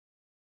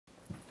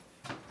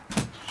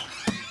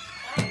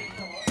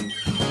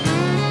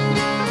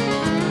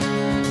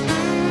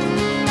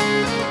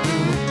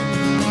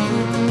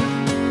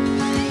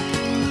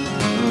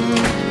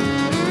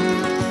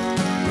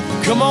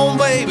on,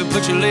 baby,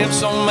 put your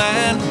lips on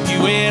mine.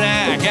 You and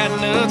I got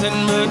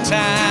nothing but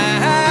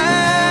time.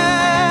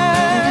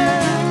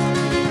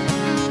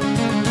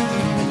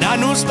 And I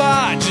know a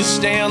spot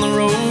just down the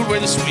road where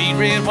the sweet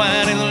red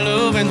wine and the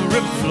love and the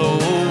river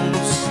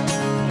flows.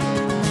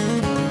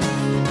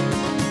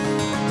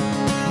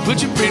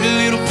 Put your pretty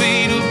little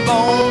feet up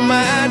on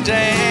my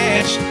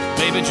dash,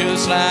 baby,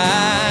 just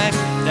like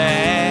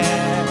that.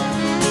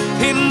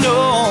 And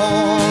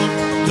don't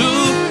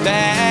look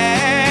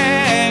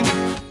back.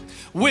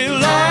 Well,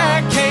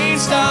 I can't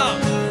stop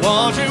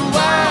wondering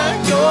why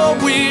you're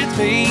with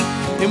me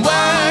and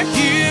why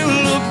you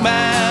look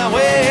my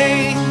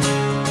way.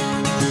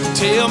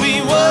 Tell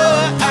me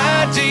what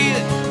I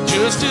did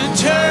just to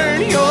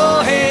turn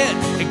your head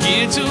and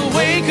get to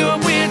wake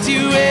up with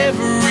you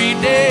every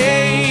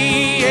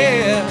day.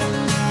 Yeah,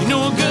 you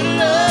know good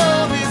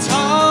love, it's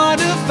hard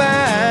to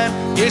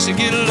find. Guess you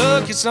get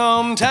lucky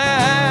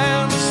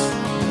sometimes.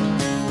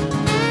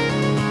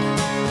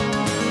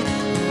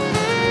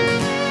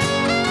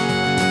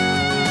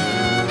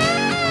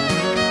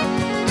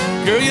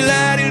 Girl, you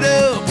light it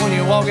up when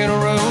you walk in a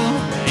room.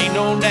 Ain't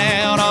no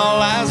doubt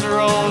all eyes are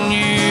on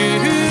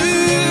you.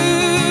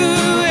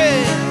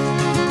 Yeah.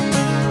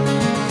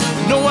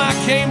 No, I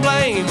can't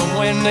blame them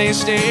when they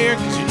stare,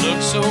 'cause you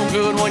look so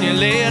good when you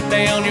let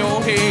down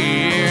your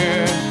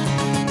hair.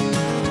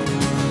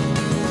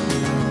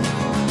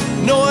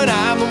 Knowing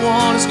I'm the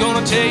one that's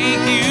gonna take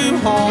you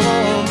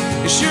home,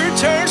 it sure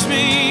turns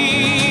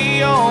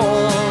me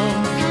on.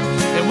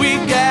 And we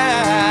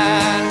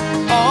got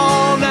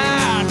all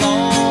night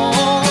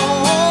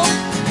long,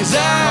 'cause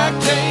I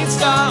can't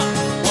stop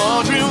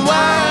wondering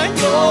why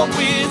you're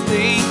with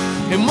me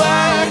and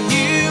why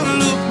you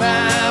look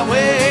my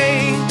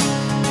way.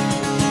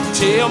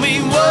 Tell me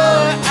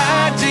what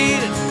I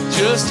did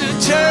just to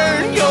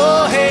turn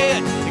your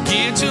head and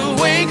get to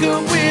wake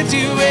up with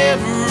you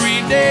every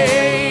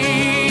day.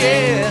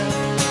 Yeah,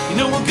 you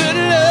know what good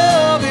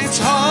love, it's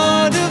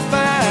hard to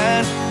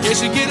find.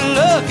 Guess you get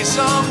lucky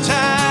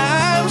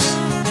sometimes.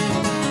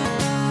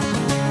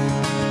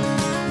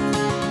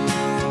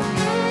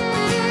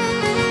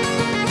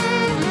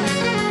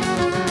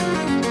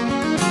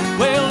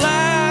 Well,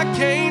 I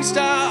can't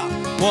stop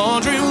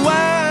wondering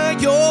why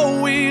you're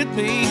with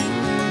me,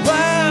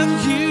 why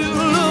you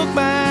look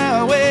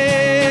my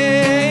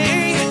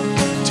way.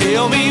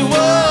 Tell me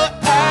what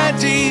I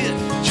did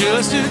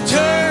just to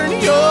turn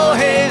your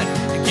head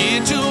and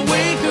get to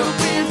wake up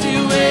with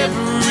you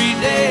every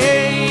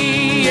day.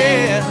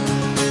 Yeah,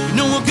 you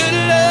know a good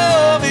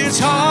love is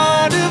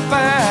hard to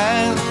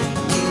find.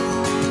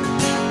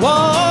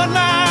 One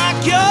like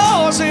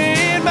yours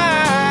and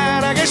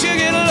mine. I guess you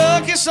get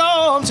lucky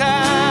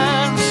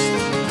sometimes.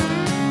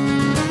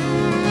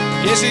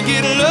 Yes, you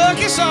get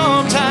lucky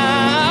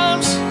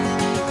sometimes.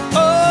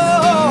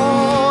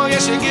 Oh,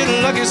 yes, you get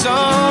lucky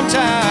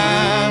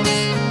sometimes.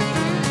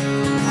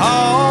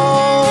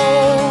 Oh.